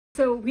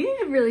So we need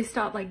to really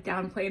stop like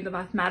downplaying the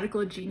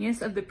mathematical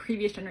genius of the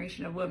previous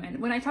generation of women.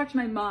 When I talk to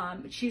my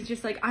mom, she's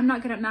just like, I'm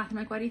not good at math. I'm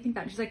like, why do you think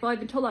that? And she's like, well, I've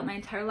been told that my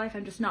entire life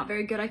I'm just not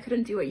very good. I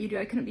couldn't do what you do.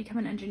 I couldn't become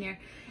an engineer.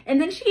 And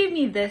then she gave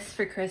me this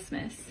for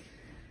Christmas.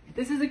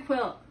 This is a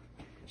quilt.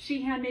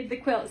 She handmade the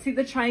quilt. See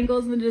the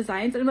triangles and the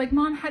designs? And I'm like,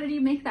 Mom, how did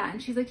you make that?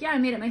 And she's like, yeah, I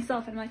made it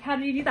myself. And I'm like, how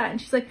did you do that?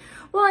 And she's like,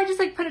 well, I just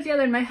like put it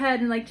together in my head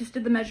and like just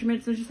did the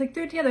measurements and just like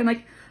threw it together. I'm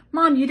like,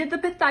 Mom, you did the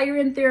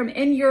Pythagorean theorem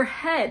in your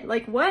head.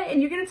 Like what?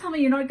 And you're gonna tell me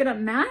you're not good at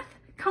math?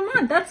 Come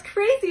on, that's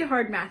crazy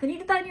hard math. And you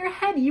did that in your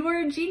head. You are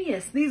a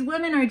genius. These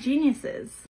women are geniuses.